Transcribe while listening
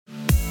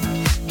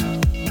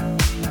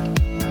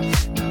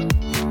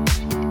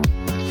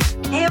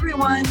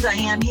everyone.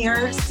 Diane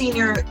here,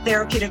 Senior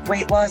Therapeutic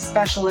Weight Loss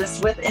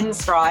Specialist with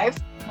inStriv.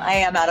 I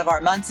am out of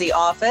our Muncie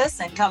office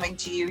and coming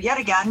to you yet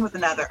again with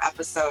another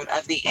episode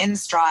of the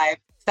inStriv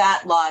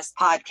Fat Loss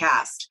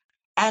Podcast.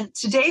 And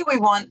today we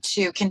want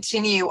to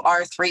continue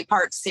our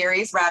three-part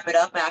series, wrap it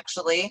up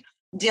actually,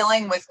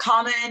 dealing with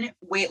common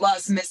weight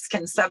loss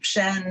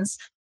misconceptions,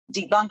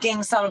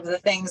 debunking some of the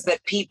things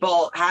that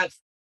people have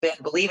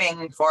been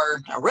believing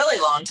for a really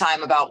long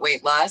time about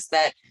weight loss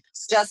that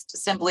just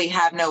simply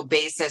have no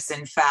basis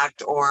in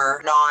fact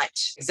or not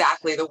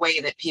exactly the way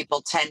that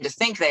people tend to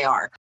think they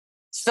are.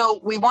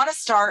 So we want to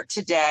start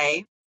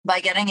today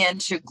by getting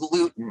into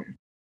gluten.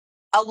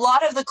 A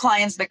lot of the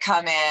clients that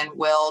come in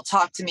will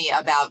talk to me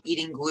about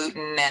eating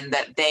gluten and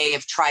that they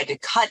have tried to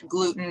cut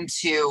gluten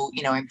to,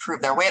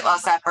 improve their weight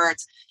loss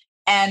efforts.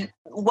 And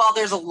while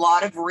there's a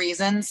lot of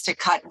reasons to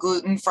cut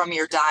gluten from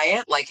your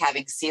diet, like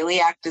having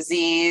celiac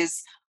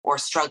disease or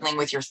struggling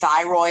with your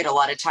thyroid, a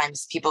lot of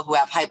times people who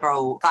have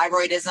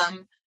hypothyroidism,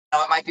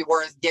 it might be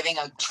worth giving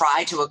a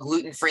try to a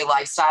gluten-free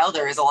lifestyle.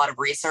 There is a lot of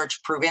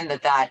research proven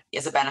that that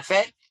is a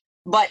benefit.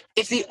 But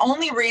if the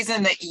only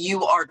reason that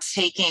you are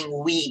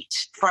taking wheat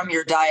from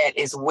your diet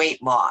is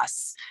weight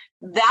loss,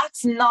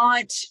 that's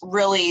not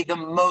really the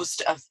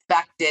most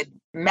effective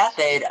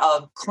method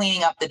of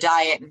cleaning up the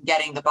diet and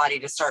getting the body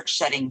to start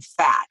shedding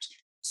fat.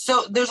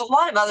 So there's a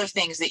lot of other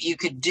things that you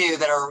could do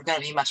that are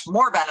going to be much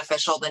more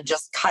beneficial than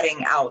just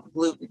cutting out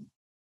gluten.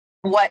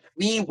 What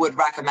we would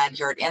recommend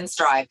here at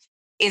inStriv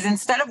is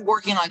instead of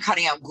working on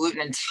cutting out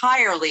gluten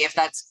entirely, if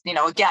that's,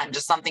 again,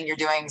 just something you're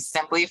doing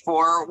simply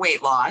for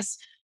weight loss,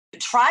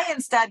 try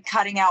instead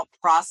cutting out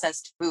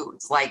processed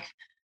foods like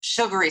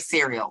sugary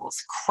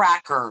cereals,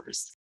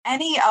 crackers,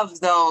 any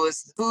of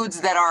those foods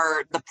that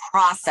are the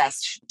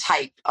processed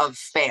type of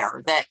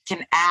fare that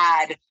can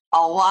add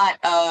a lot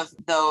of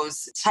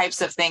those types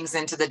of things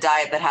into the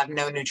diet that have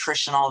no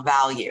nutritional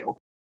value.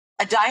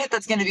 A diet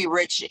that's going to be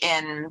rich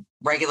in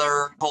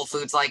regular whole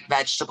foods like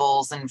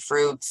vegetables and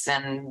fruits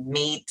and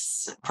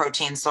meats,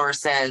 protein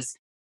sources,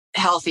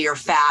 healthier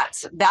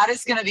fats, that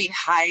is going to be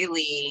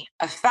highly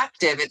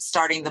effective at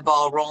starting the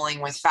ball rolling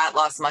with fat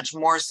loss, much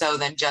more so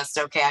than just,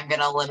 okay, I'm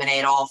going to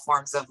eliminate all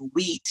forms of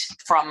wheat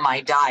from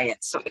my diet.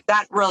 So if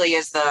that really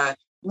is the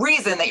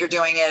reason that you're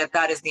doing it, if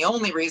that is the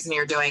only reason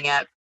you're doing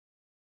it,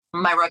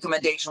 my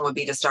recommendation would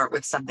be to start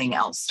with something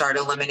else. Start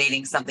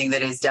eliminating something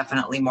that is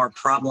definitely more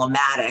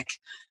problematic,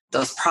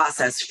 those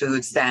processed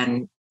foods,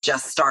 than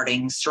just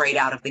starting straight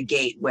out of the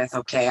gate with,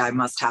 okay, I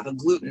must have a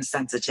gluten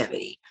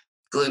sensitivity.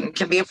 Gluten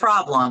can be a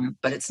problem,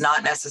 but it's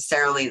not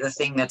necessarily the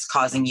thing that's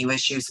causing you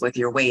issues with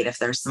your weight if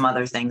there's some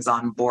other things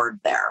on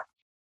board there.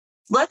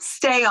 Let's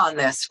stay on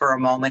this for a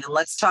moment and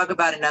let's talk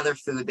about another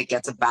food that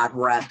gets a bad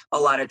rep a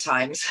lot of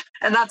times,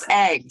 and that's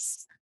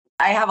eggs.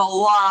 I have a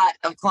lot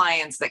of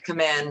clients that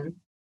come in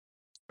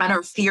and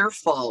are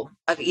fearful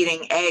of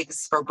eating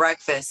eggs for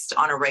breakfast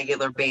on a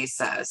regular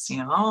basis.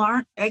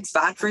 Aren't eggs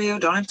bad for you?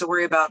 Don't have to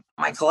worry about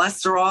my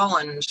cholesterol.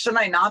 And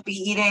shouldn't I not be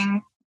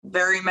eating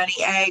very many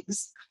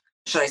eggs?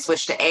 Should I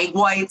switch to egg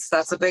whites?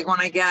 That's a big one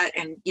I get.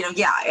 And,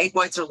 egg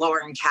whites are lower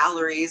in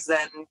calories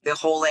than the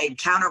whole egg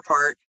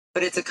counterpart,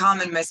 but it's a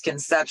common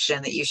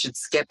misconception that you should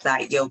skip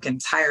that yolk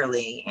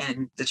entirely.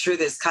 And the truth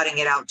is, cutting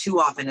it out too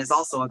often is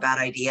also a bad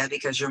idea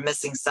because you're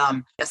missing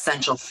some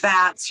essential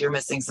fats, you're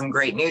missing some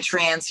great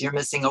nutrients, you're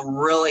missing a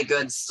really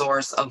good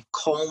source of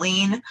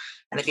choline.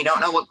 And if you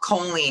don't know what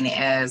choline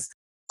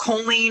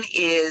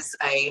is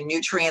a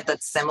nutrient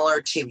that's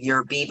similar to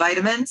your B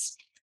vitamins.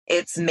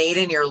 It's made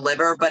in your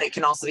liver, but it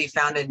can also be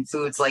found in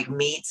foods like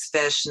meats,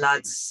 fish,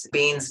 nuts,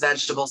 beans,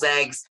 vegetables,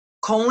 eggs.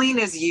 Choline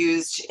is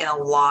used in a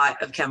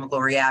lot of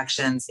chemical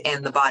reactions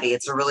in the body.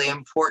 It's a really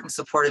important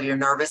support of your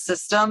nervous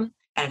system,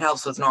 and it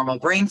helps with normal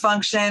brain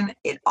function.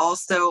 It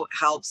also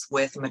helps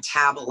with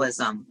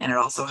metabolism, and it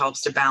also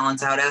helps to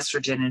balance out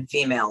estrogen in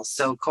females.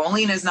 So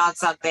choline is not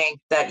something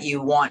that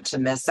you want to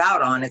miss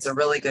out on. It's a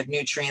really good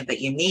nutrient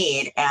that you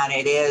need, and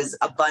it is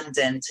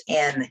abundant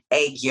in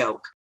egg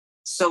yolk.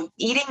 So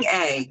eating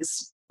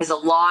eggs is a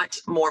lot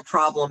more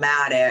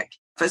problematic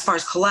as far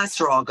as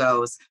cholesterol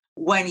goes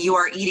when you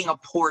are eating a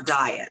poor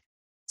diet.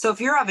 So if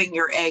you're having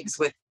your eggs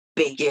with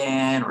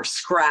bacon or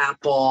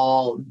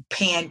scrapple,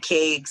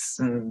 pancakes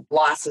and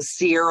lots of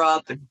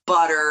syrup and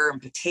butter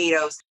and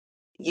potatoes,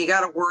 you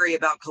got to worry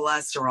about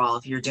cholesterol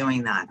if you're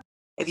doing that.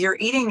 If you're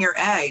eating your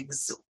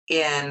eggs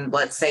in,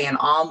 let's say, an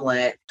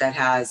omelet that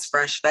has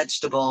fresh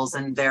vegetables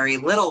and very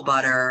little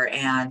butter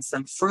and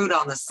some fruit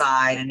on the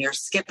side, and you're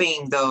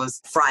skipping those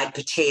fried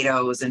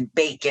potatoes and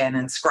bacon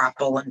and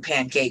scrapple and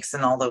pancakes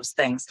and all those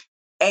things,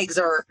 eggs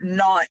are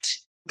not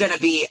going to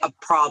be a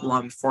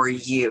problem for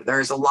you.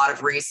 There's a lot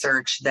of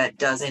research that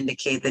does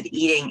indicate that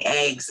eating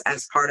eggs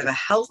as part of a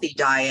healthy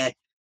diet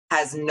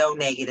has no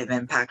negative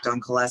impact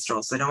on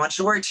cholesterol. So I don't want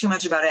you to worry too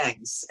much about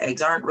eggs.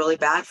 Eggs aren't really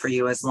bad for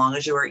you as long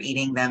as you are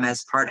eating them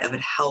as part of a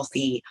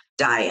healthy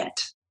diet.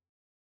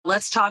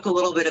 Let's talk a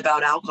little bit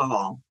about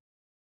alcohol.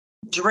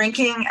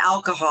 Drinking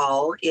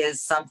alcohol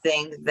is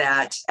something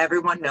that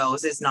everyone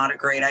knows is not a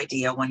great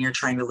idea when you're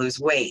trying to lose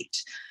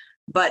weight.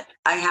 But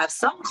I have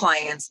some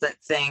clients that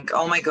think,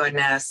 oh my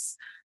goodness,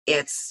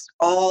 it's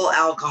all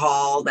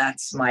alcohol.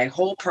 That's my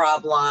whole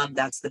problem.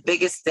 That's the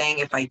biggest thing.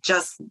 If I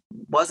just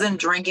wasn't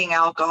drinking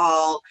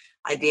alcohol,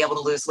 I'd be able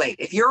to lose weight.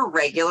 If you're a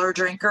regular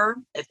drinker,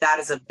 if that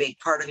is a big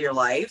part of your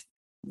life,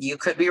 you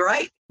could be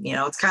right.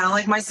 It's kind of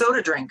like my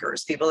soda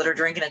drinkers, people that are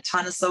drinking a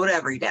ton of soda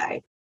every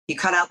day. You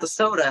cut out the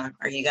soda,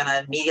 are you going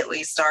to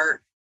immediately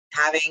start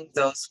having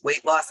those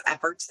weight loss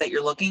efforts that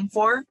you're looking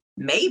for?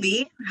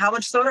 Maybe. How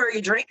much soda are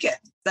you drinking?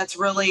 That's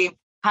really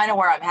kind of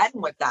where I'm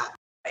heading with that.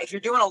 If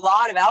you're doing a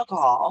lot of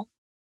alcohol,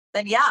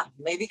 then yeah,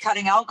 maybe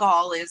cutting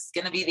alcohol is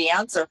going to be the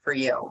answer for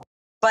you.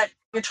 But if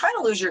you're trying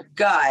to lose your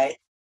gut,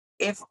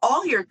 if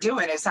all you're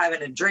doing is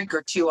having a drink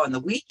or two on the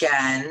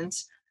weekend,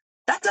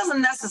 that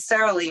doesn't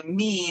necessarily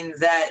mean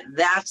that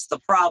that's the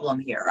problem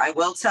here. I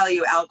will tell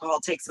you, alcohol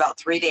takes about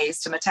 3 days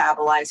to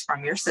metabolize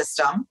from your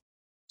system.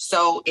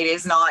 So it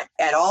is not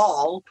at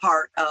all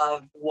part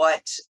of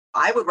what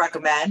I would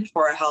recommend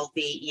for a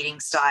healthy eating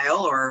style,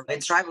 or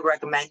inStriv would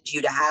recommend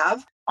you to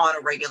have on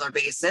a regular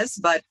basis.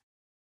 But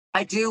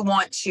I do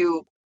want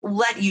to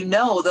let you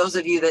know, those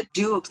of you that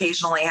do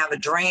occasionally have a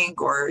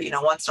drink, or,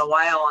 once in a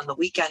while on the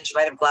weekend, you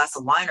might have a glass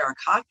of wine or a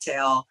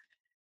cocktail,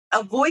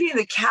 avoiding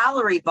the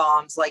calorie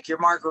bombs like your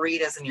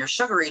margaritas and your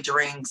sugary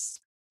drinks.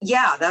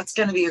 Yeah, that's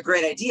going to be a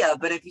great idea.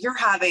 But if you're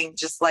having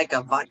just like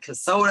a vodka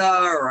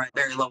soda or a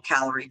very low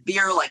calorie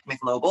beer like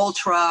Michelob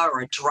Ultra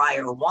or a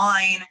drier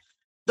wine,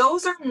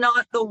 those are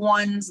not the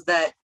ones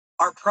that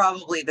are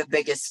probably the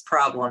biggest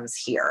problems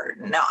here.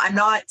 Now, I'm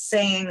not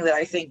saying that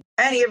I think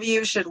any of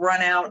you should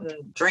run out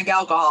and drink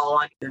alcohol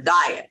on your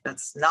diet.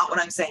 That's not what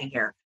I'm saying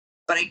here.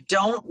 But I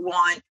don't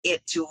want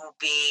it to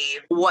be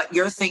what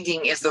you're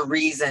thinking is the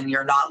reason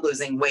you're not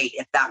losing weight,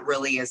 if that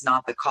really is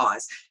not the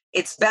cause.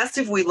 It's best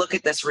if we look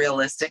at this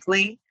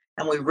realistically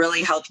and we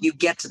really help you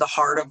get to the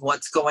heart of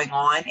what's going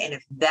on. And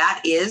if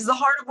that is the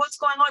heart of what's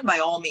going on, by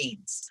all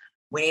means,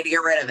 we need to get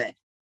rid of it.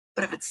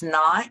 But if it's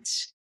not,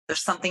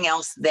 there's something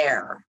else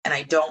there. And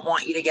I don't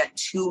want you to get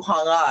too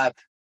hung up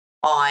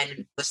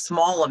on the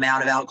small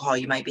amount of alcohol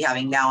you might be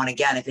having now and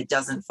again if it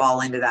doesn't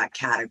fall into that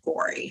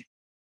category.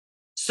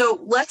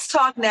 So let's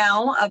talk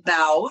now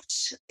about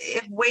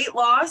if weight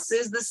loss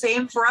is the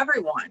same for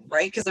everyone,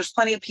 right? Because there's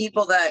plenty of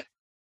people that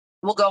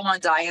will go on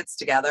diets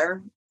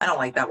together. I don't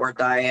like that word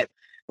diet.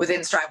 With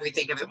inStriv, we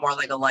think of it more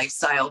like a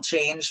lifestyle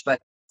change,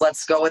 but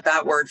let's go with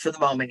that word for the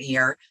moment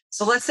here.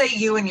 So let's say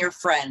you and your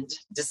friend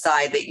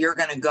decide that you're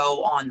going to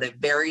go on the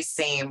very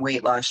same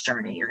weight loss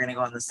journey. You're going to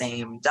go on the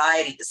same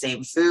diet, eat the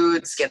same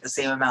foods, get the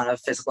same amount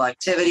of physical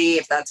activity.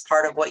 If that's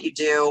part of what you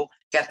do,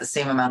 get the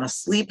same amount of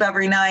sleep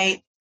every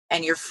night.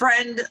 And your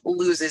friend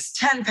loses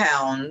 10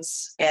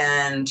 pounds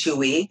in 2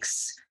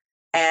 weeks,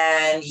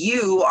 and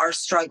you are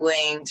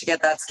struggling to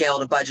get that scale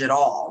to budge at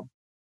all.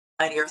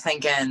 And you're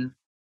thinking,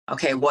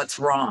 okay, what's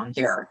wrong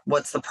here?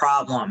 What's the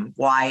problem?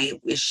 Why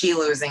is she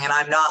losing and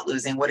I'm not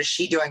losing? What is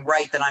she doing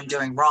right that I'm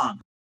doing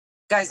wrong?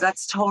 Guys,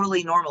 that's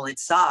totally normal. It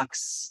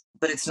sucks,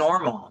 but it's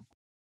normal.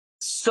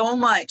 So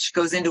much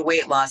goes into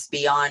weight loss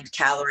beyond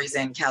calories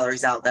in,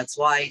 calories out. That's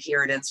why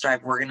here at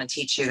inStriv, we're going to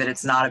teach you that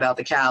it's not about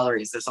the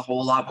calories. There's a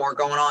whole lot more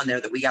going on there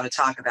that we got to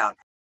talk about.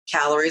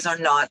 Calories are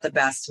not the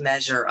best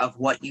measure of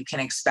what you can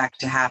expect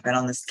to happen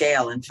on the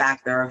scale. In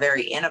fact, they're a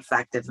very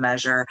ineffective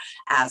measure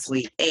as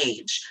we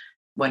age.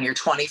 When you're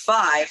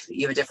 25,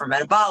 you have a different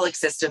metabolic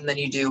system than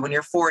you do when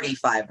you're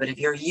 45. But if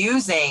you're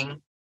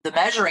using the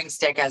measuring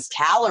stick as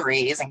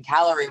calories and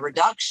calorie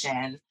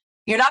reduction,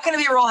 you're not going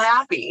to be real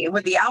happy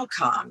with the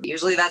outcome.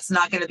 Usually that's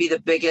not going to be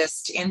the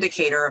biggest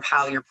indicator of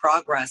how your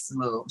progress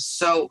moves.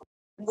 So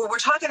what we're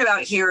talking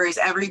about here is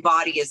every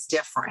body is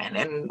different.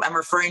 And I'm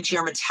referring to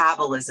your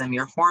metabolism,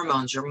 your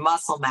hormones, your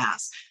muscle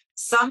mass.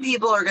 Some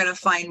people are going to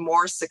find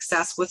more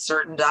success with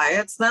certain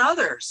diets than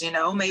others.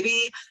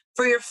 Maybe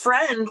for your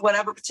friend,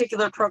 whatever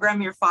particular program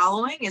you're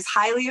following is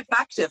highly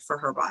effective for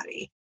her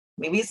body.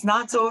 Maybe it's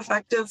not so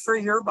effective for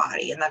your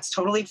body, and that's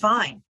totally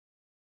fine.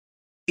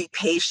 Be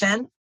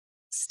patient.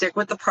 Stick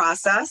with the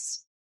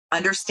process,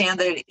 understand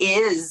that it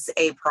is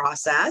a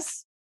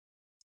process.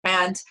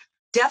 And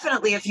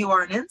definitely, if you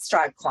are an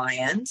inStriv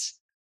client,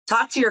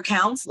 talk to your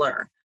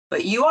counselor.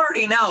 But you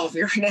already know, if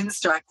you're an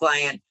inStriv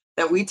client,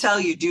 that we tell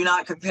you do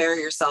not compare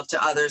yourself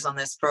to others on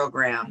this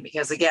program.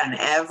 Because again,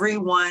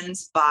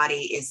 everyone's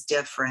body is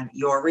different.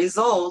 Your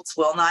results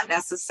will not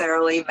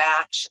necessarily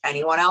match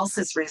anyone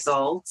else's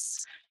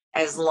results.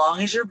 As long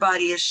as your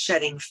body is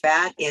shedding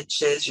fat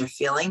inches, you're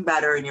feeling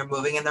better and you're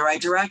moving in the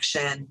right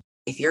direction.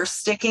 If you're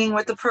sticking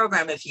with the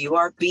program, if you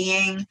are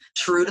being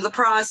true to the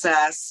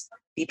process,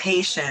 be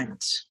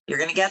patient. You're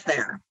going to get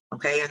there.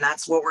 Okay. And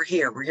that's what we're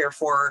here. We're here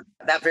for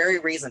that very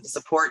reason, to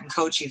support and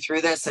coach you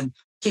through this, and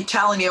keep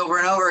telling you over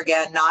and over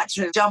again not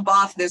to jump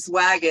off this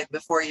wagon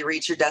before you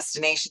reach your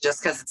destination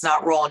just because it's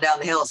not rolling down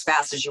the hill as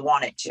fast as you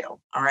want it to.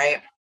 All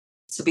right.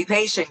 So be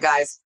patient,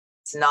 guys.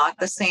 It's not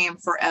the same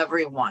for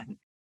everyone.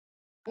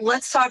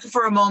 Let's talk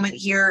for a moment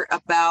here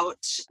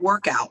about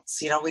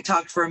workouts. We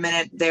talked for a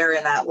minute there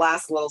in that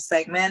last little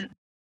segment.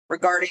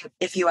 regarding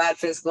if you add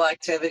physical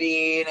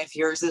activity and if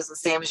yours is the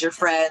same as your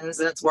friends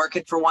and it's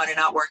working for one and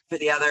not working for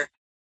the other.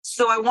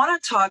 So I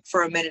want to talk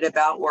for a minute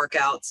about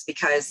workouts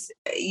because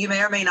you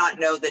may or may not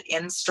know that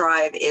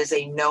inStriv is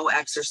a no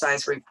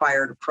exercise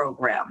required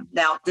program.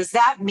 Now, does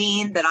that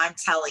mean that I'm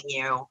telling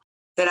you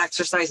that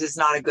exercise is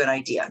not a good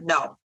idea?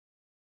 No.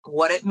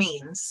 What it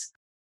means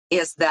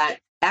is that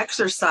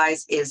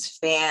exercise is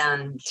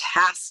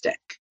fantastic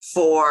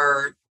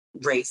for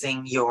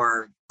raising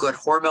your good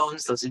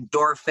hormones, those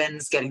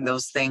endorphins, getting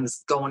those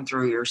things going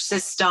through your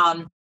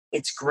system.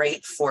 It's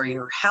great for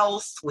your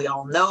health. We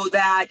all know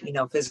that,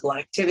 physical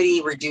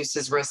activity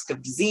reduces risk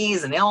of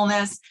disease and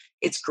illness.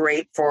 It's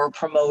great for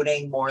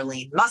promoting more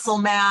lean muscle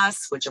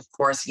mass, which of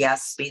course,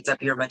 yes, speeds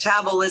up your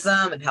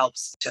metabolism and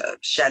helps to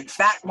shed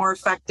fat more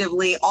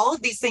effectively. All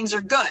of these things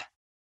are good.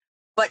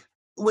 But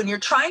when you're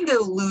trying to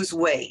lose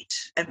weight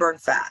and burn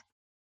fat,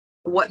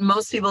 what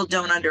most people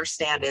don't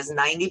understand is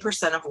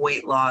 90% of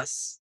weight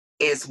loss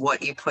is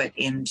what you put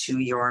into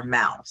your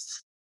mouth.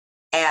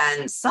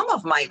 And some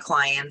of my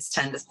clients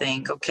tend to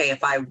think, okay,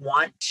 if I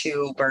want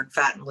to burn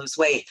fat and lose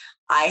weight,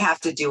 I have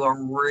to do a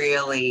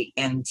really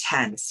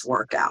intense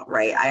workout,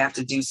 right? I have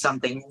to do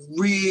something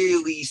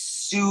really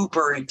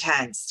super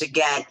intense to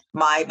get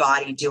my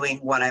body doing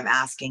what I'm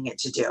asking it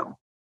to do.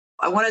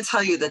 I want to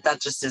tell you that that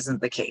just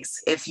isn't the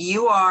case. If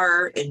you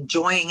are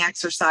enjoying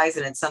exercise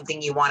and it's something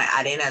you want to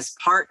add in as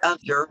part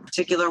of your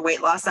particular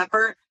weight loss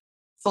effort,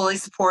 fully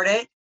support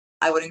it.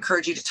 I would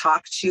encourage you to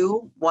talk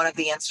to one of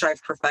the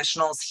inStriv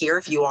professionals here.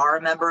 If you are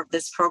a member of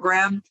this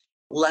program,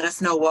 let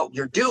us know what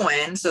you're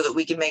doing so that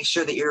we can make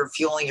sure that you're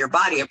fueling your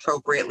body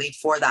appropriately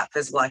for that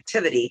physical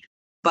activity.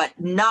 But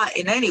not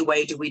in any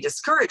way do we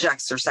discourage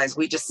exercise.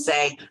 We just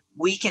say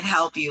we can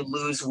help you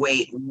lose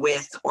weight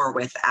with or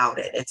without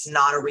it. It's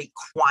not a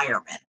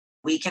requirement.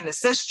 We can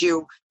assist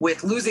you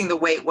with losing the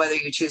weight, whether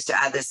you choose to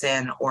add this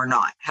in or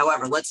not.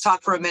 However, let's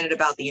talk for a minute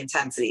about the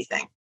intensity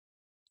thing.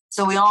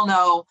 So we all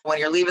know when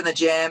you're leaving the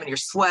gym and you're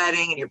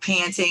sweating and you're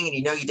panting and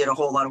you know you did a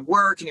whole lot of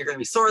work and you're going to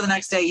be sore the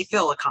next day, you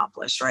feel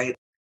accomplished, right?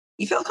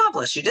 You feel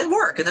accomplished. You did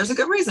work and there's a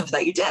good reason for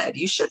that. You did.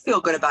 You should feel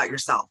good about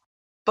yourself.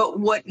 But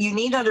what you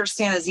need to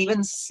understand is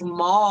even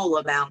small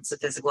amounts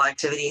of physical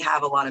activity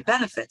have a lot of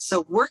benefits.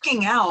 So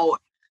working out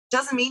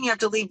doesn't mean you have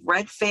to leave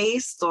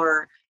red-faced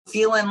or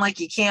feeling like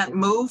you can't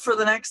move for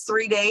the next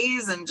 3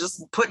 days and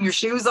just putting your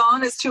shoes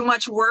on is too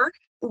much work.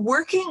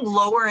 Working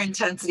lower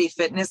intensity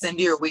fitness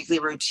into your weekly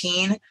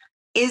routine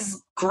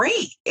is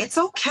great. It's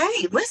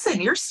okay.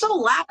 Listen, you're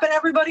still lapping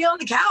everybody on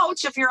the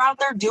couch if you're out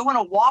there doing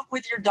a walk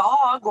with your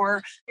dog,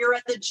 or you're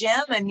at the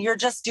gym and you're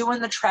just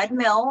doing the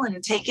treadmill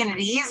and taking it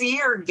easy,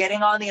 or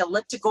getting on the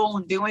elliptical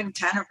and doing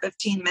 10 or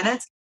 15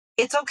 minutes.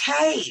 It's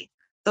okay.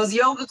 Those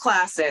yoga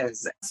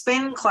classes,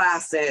 spin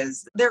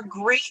classes, they're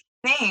great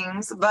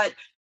things, but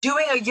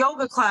doing a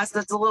yoga class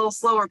that's a little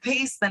slower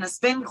pace than a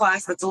spin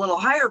class that's a little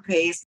higher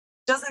pace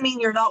doesn't mean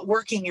you're not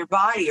working your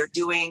body or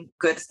doing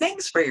good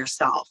things for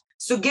yourself.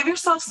 So give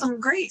yourself some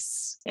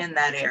grace in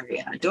that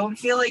area. Don't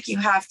feel like you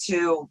have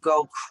to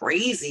go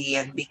crazy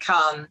and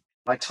become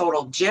a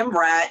total gym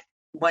rat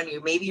when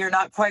maybe you're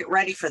not quite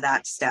ready for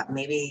that step.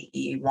 Maybe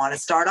you want to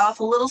start off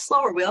a little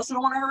slower. We also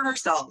don't want to hurt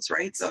ourselves,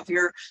 right? So if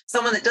you're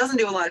someone that doesn't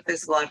do a lot of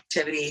physical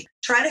activity,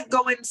 try to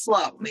go in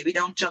slow. Maybe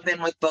don't jump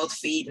in with both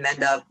feet and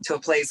end up to a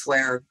place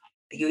where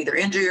you either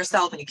injure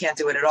yourself and you can't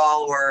do it at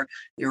all, or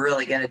you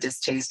really get a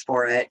distaste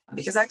for it,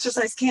 because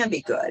exercise can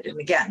be good.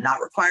 And again,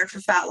 not required for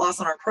fat loss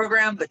on our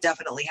program, but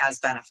definitely has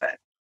benefit.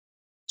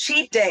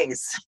 Cheat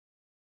days.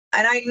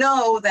 And I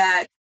know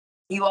that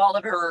you all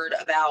have heard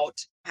about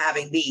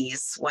having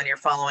these when you're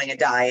following a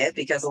diet,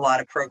 because a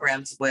lot of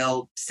programs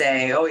will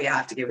say, oh, you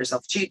have to give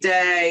yourself a cheat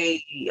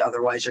day.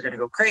 Otherwise, you're going to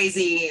go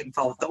crazy and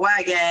fall off the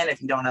wagon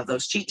if you don't have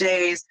those cheat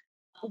days.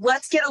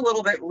 Let's get a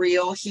little bit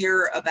real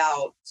here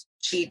about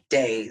cheat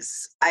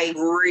days. I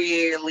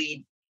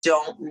really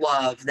don't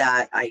love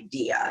that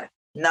idea.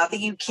 Not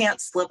that you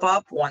can't slip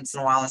up once in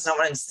a while. That's not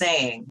what I'm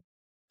saying.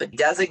 But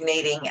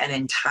designating an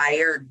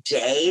entire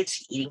day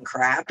to eating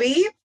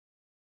crappy,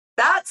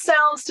 that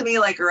sounds to me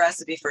like a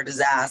recipe for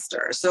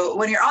disaster. So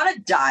when you're on a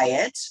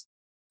diet,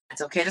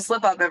 it's okay to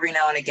slip up every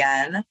now and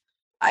again.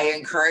 I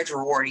encourage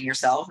rewarding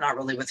yourself, not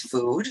really with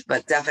food,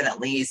 but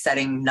definitely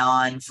setting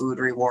non-food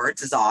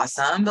rewards is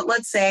awesome. But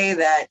let's say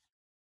that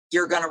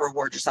you're going to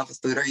reward yourself with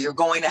food, or you're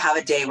going to have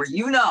a day where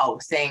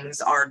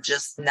things are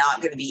just not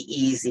going to be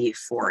easy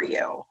for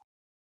you.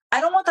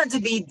 I don't want that to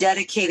be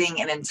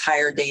dedicating an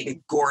entire day to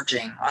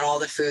gorging on all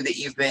the food that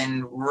you've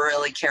been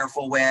really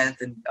careful with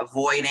and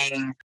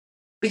avoiding,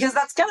 because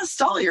that's going to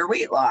stall your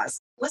weight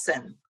loss.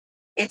 Listen,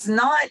 it's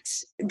not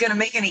going to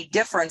make any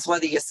difference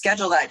whether you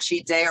schedule that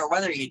cheat day or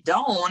whether you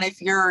don't. If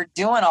you're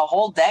doing a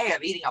whole day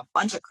of eating a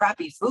bunch of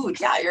crappy food,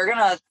 yeah, you're going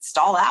to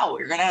stall out.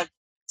 You're going to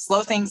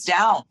slow things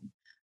down.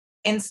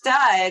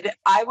 Instead,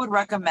 I would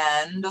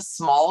recommend a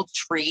small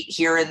treat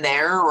here and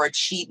there, or a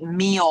cheat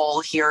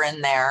meal here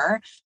and there,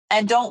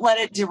 and don't let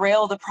it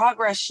derail the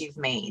progress you've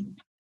made.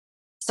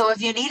 So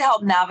if you need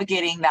help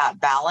navigating that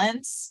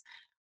balance,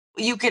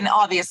 You can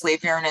obviously,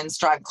 if you're an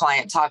inStriv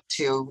client, talk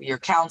to your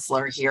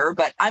counselor here,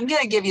 but I'm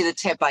going to give you the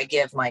tip I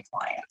give my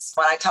clients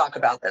when I talk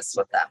about this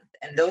with them.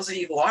 And those of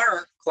you who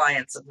are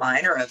clients of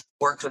mine or have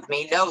worked with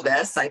me know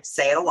this. I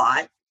say it a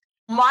lot.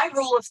 My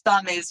rule of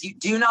thumb is you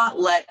do not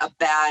let a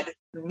bad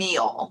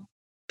meal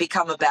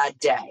become a bad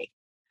day.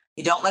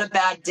 You don't let a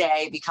bad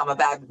day become a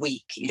bad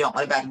week. You don't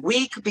let a bad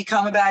week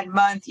become a bad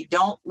month. You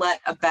don't let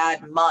a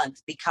bad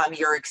month become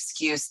your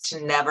excuse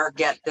to never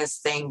get this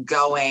thing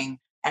going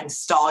and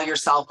stall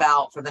yourself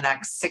out for the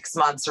next 6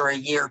 months or a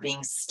year,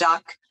 being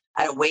stuck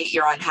at a weight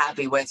you're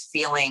unhappy with,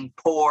 feeling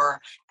poor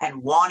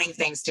and wanting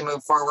things to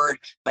move forward,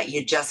 but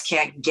you just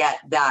can't get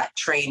that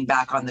train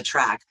back on the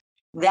track.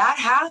 That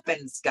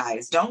happens,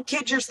 guys. Don't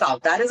kid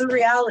yourself. That is a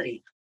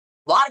reality.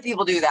 A lot of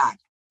people do that.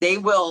 They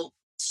will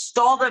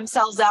stall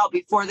themselves out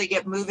before they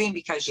get moving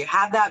because you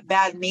have that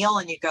bad meal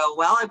and you go,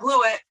 well, I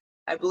blew it.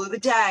 I blew the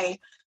day.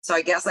 So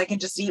I guess I can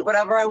just eat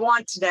whatever I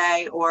want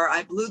today, or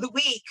I blew the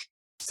week.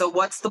 So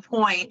what's the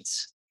point?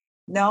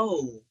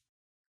 No.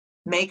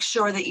 Make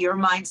sure that your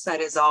mindset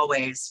is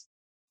always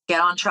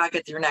get on track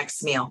at your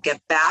next meal.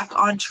 Get back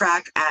on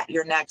track at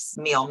your next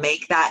meal.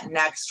 Make that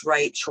next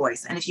right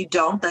choice. And if you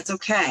don't, that's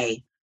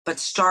okay. But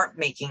start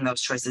making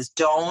those choices.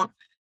 Don't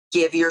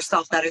give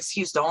yourself that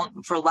excuse.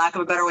 Don't, for lack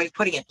of a better way of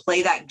putting it,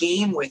 play that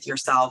game with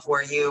yourself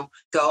where you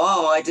go,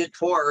 oh, I did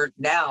poor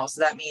now,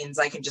 so that means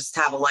I can just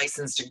have a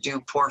license to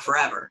do poor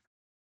forever.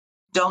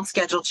 Don't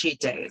schedule cheat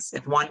days.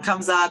 If one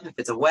comes up, if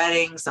it's a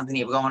wedding, something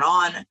you have going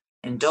on,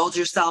 indulge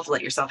yourself,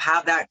 let yourself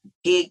have that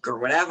gig or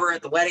whatever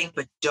at the wedding,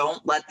 but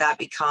don't let that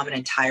become an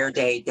entire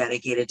day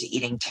dedicated to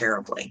eating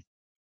terribly.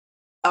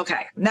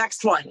 Okay,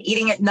 next one.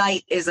 Eating at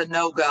night is a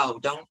no-go.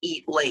 Don't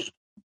eat late.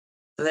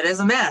 So that is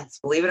a myth,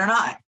 believe it or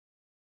not.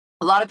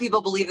 A lot of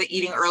people believe that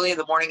eating early in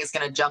the morning is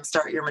going to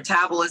jumpstart your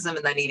metabolism,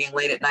 and then eating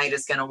late at night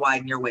is going to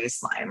widen your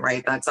waistline,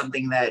 right? That's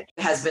something that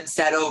has been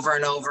said over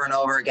and over and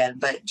over again.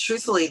 But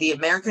truthfully, the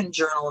American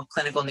Journal of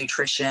Clinical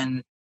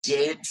Nutrition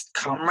did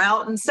come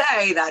out and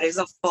say that is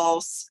a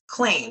false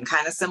claim,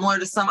 kind of similar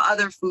to some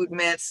other food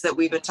myths that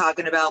we've been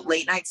talking about.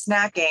 Late night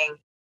snacking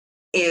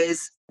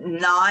is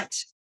not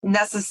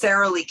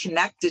necessarily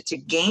connected to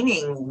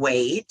gaining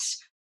weight.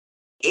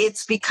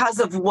 It's because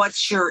of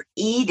what you're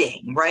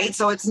eating, right?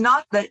 So it's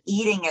not the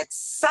eating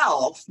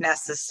itself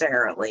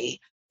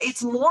necessarily.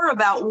 It's more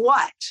about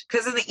what?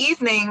 Because in the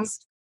evenings,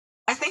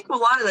 I think a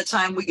lot of the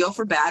time we go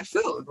for bad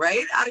food,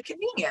 right? Out of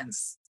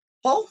convenience.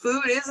 Whole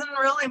food isn't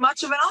really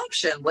much of an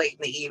option late in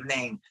the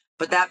evening.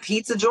 But that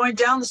pizza joint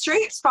down the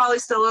street is probably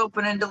still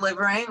open and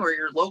delivering, or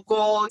your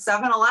local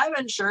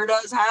 7-Eleven sure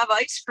does have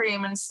ice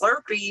cream and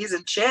Slurpees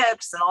and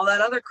chips and all that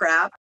other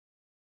crap.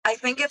 I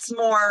think it's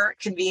more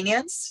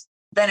convenience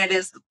than it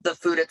is the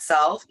food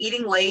itself.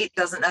 Eating late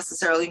doesn't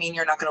necessarily mean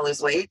you're not going to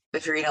lose weight.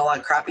 If you're eating a lot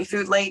of crappy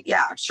food late,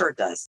 yeah, sure it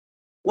does.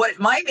 What it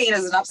might mean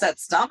is an upset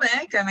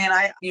stomach. I mean,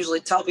 I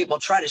usually tell people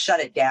try to shut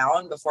it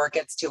down before it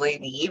gets too late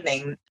in the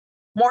evening.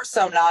 More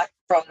so not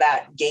from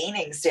that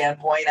gaining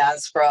standpoint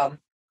as from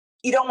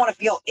you don't want to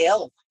feel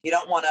ill. You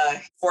don't want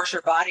to force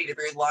your body to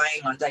be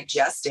relying on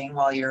digesting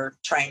while you're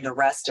trying to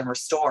rest and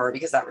restore,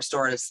 because that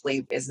restorative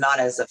sleep is not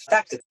as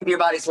effective if your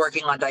body's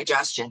working on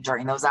digestion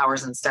during those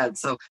hours instead.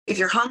 So if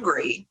you're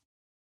hungry,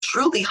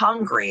 truly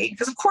hungry,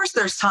 because of course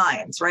there's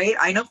times, right?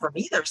 I know for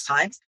me, there's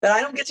times that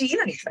I don't get to eat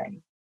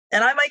anything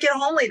and I might get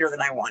home later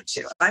than I want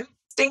to. I'm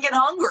stinking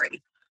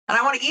hungry and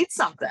I want to eat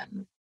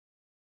something.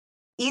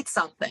 Eat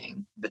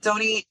something, but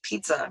don't eat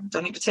pizza.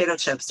 Don't eat potato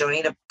chips. Don't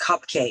eat a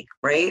cupcake,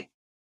 right?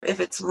 If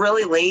it's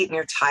really late and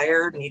you're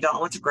tired and you don't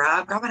know what to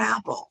grab an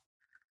apple,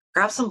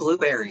 grab some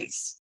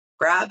blueberries,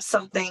 grab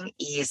something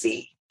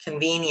easy,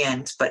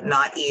 convenient, but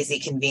not easy,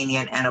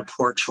 convenient, and a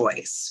poor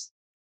choice.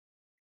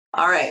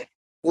 All right,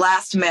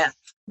 last myth.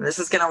 This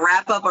is going to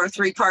wrap up our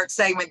 3-part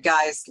segment,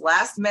 guys.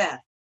 Last myth.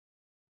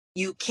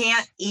 You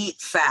can't eat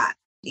fat.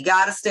 You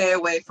got to stay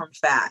away from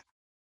fat.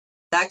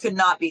 That could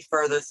not be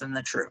further from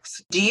the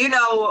truth. Do you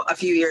know a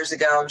few years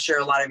ago, I'm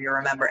sure a lot of you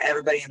remember,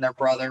 everybody and their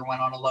brother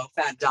went on a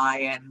low-fat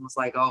diet and was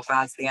like, oh,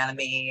 fat's the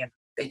enemy. And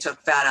they took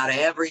fat out of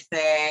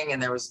everything.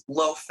 And there was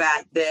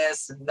low-fat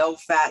this and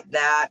no-fat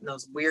that. And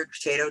those weird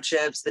potato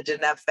chips that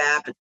didn't have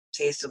fat, but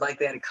tasted like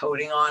they had a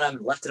coating on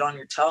them, left it on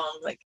your tongue.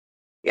 Like,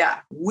 yeah,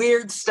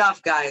 weird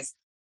stuff, guys.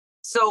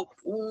 So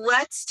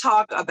let's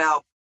talk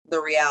about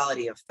the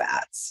reality of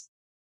fats.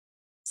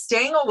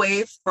 Staying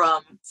away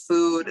from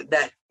food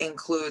that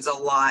includes a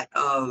lot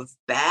of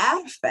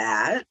bad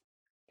fat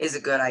is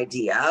a good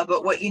idea.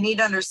 But what you need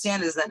to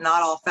understand is that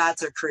not all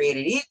fats are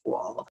created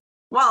equal.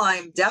 While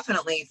I'm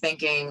definitely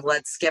thinking,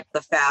 let's skip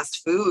the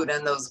fast food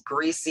and those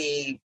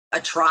greasy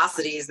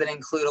atrocities that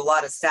include a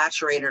lot of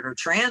saturated or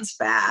trans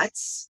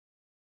fats,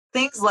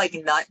 things like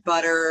nut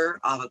butter,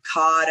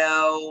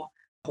 avocado,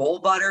 whole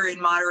butter in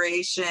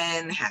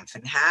moderation, half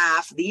and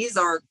half, these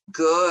are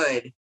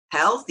good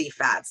healthy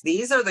fats.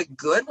 These are the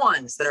good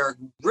ones that are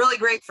really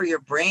great for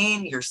your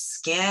brain, your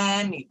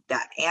skin,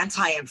 that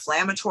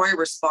anti-inflammatory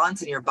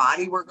response in your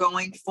body we're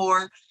going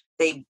for.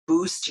 They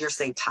boost your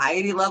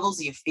satiety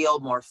levels. You feel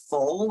more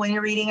full when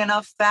you're eating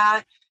enough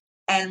fat.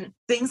 And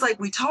things like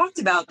we talked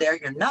about there,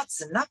 your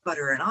nuts and nut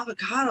butter and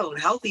avocado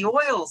and healthy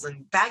oils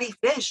and fatty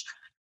fish,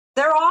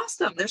 they're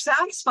awesome. They're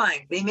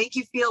satisfying. They make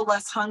you feel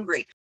less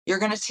hungry. You're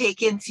going to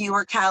take in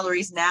fewer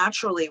calories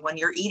naturally when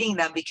you're eating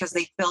them because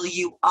they fill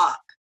you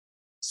up.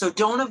 So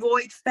don't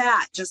avoid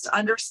fat. Just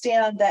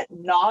understand that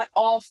not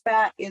all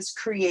fat is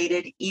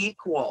created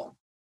equal.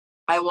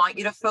 I want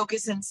you to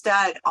focus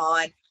instead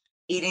on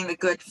eating the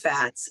good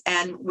fats.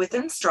 And with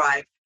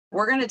inStriv,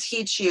 we're going to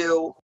teach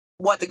you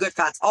what the good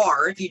fats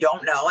are if you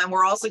don't know. And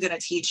we're also going to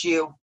teach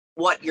you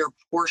what your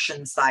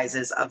portion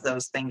sizes of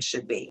those things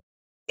should be.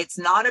 It's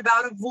not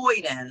about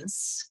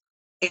avoidance.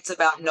 It's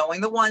about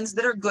knowing the ones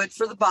that are good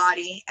for the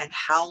body and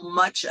how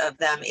much of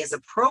them is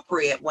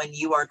appropriate when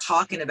you are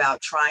talking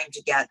about trying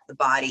to get the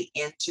body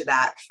into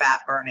that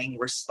fat burning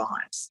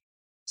response.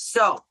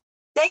 So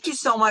thank you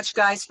so much,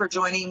 guys, for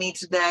joining me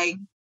today.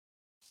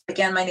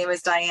 Again, my name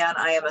is Diane.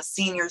 I am a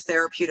senior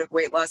therapeutic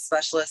weight loss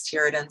specialist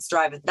here at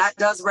inStriv. And that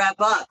does wrap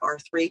up our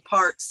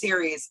 3-part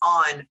series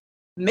on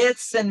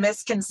myths and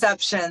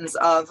misconceptions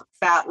of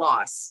fat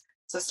loss.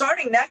 So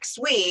starting next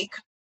week,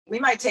 we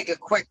might take a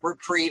quick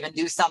reprieve and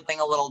do something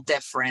a little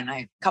different. I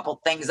have a couple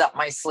things up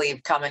my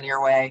sleeve coming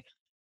your way.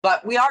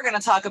 But we are going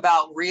to talk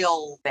about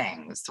real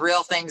things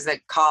that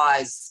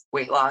cause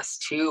weight loss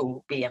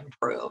to be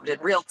improved,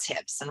 and real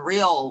tips and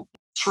real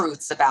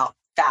truths about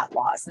fat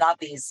loss, not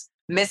these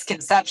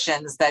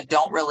misconceptions that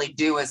don't really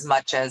do as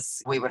much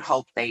as we would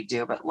hope they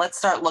do. But let's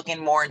start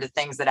looking more into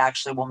things that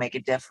actually will make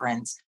a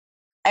difference.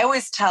 I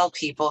always tell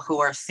people who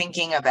are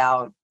thinking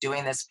about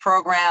doing this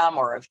program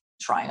or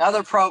trying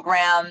other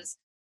programs,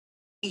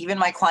 even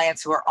my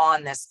clients who are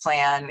on this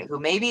plan, who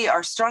maybe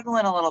are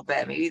struggling a little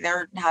bit, maybe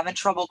they're having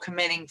trouble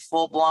committing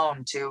full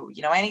blown to,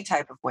 any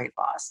type of weight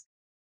loss.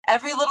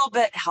 Every little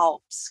bit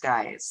helps,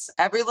 guys.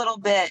 Every little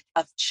bit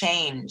of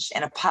change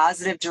in a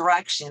positive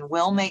direction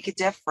will make a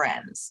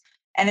difference.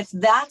 And if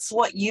that's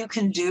what you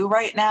can do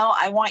right now,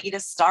 I want you to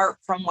start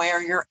from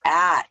where you're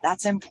at.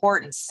 That's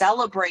important.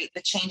 Celebrate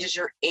the changes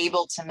you're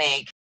able to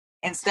make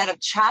instead of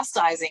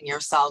chastising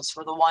yourselves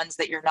for the ones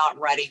that you're not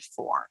ready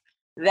for.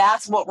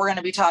 That's what we're going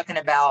to be talking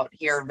about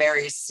here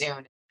very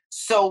soon.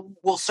 So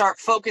we'll start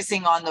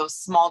focusing on those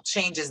small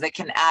changes that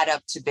can add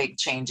up to big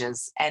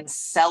changes and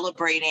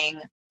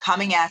celebrating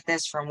coming at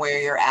this from where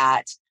you're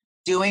at,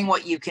 doing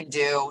what you can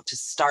do to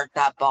start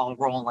that ball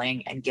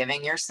rolling and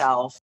giving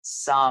yourself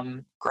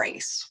some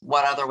grace.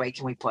 What other way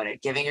can we put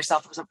it? Giving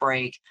yourself a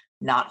break,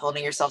 not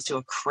holding yourself to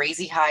a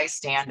crazy high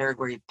standard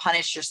where you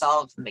punish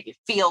yourself and make you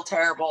feel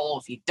terrible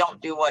if you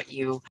don't do what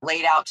you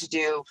laid out to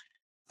do.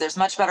 There's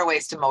much better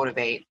ways to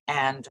motivate,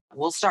 and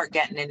we'll start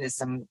getting into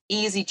some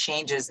easy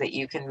changes that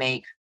you can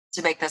make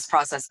to make this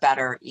process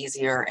better,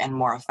 easier, and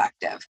more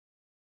effective.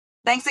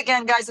 Thanks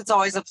again, guys. It's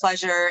always a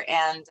pleasure.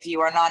 And if you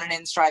are not an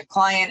inStriv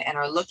client and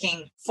are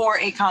looking for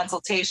a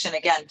consultation,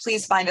 again,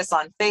 please find us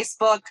on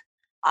Facebook,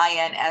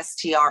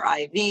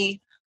 inStriv.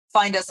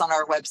 Find us on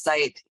our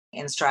website,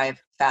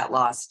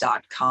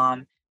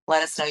 inStrivFatLoss.com.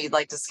 Let us know you'd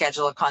like to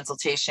schedule a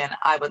consultation.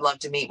 I would love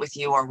to meet with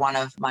you, or one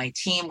of my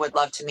team would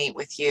love to meet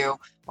with you.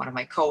 One of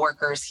my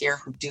coworkers here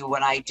who do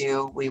what I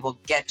do. We will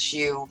get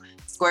you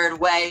squared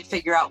away,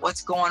 figure out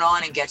what's going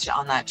on, and get you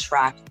on that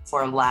track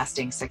for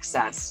lasting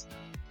success.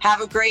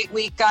 Have a great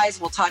week, guys.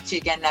 We'll talk to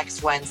you again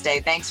next Wednesday.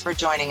 Thanks for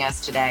joining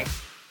us today.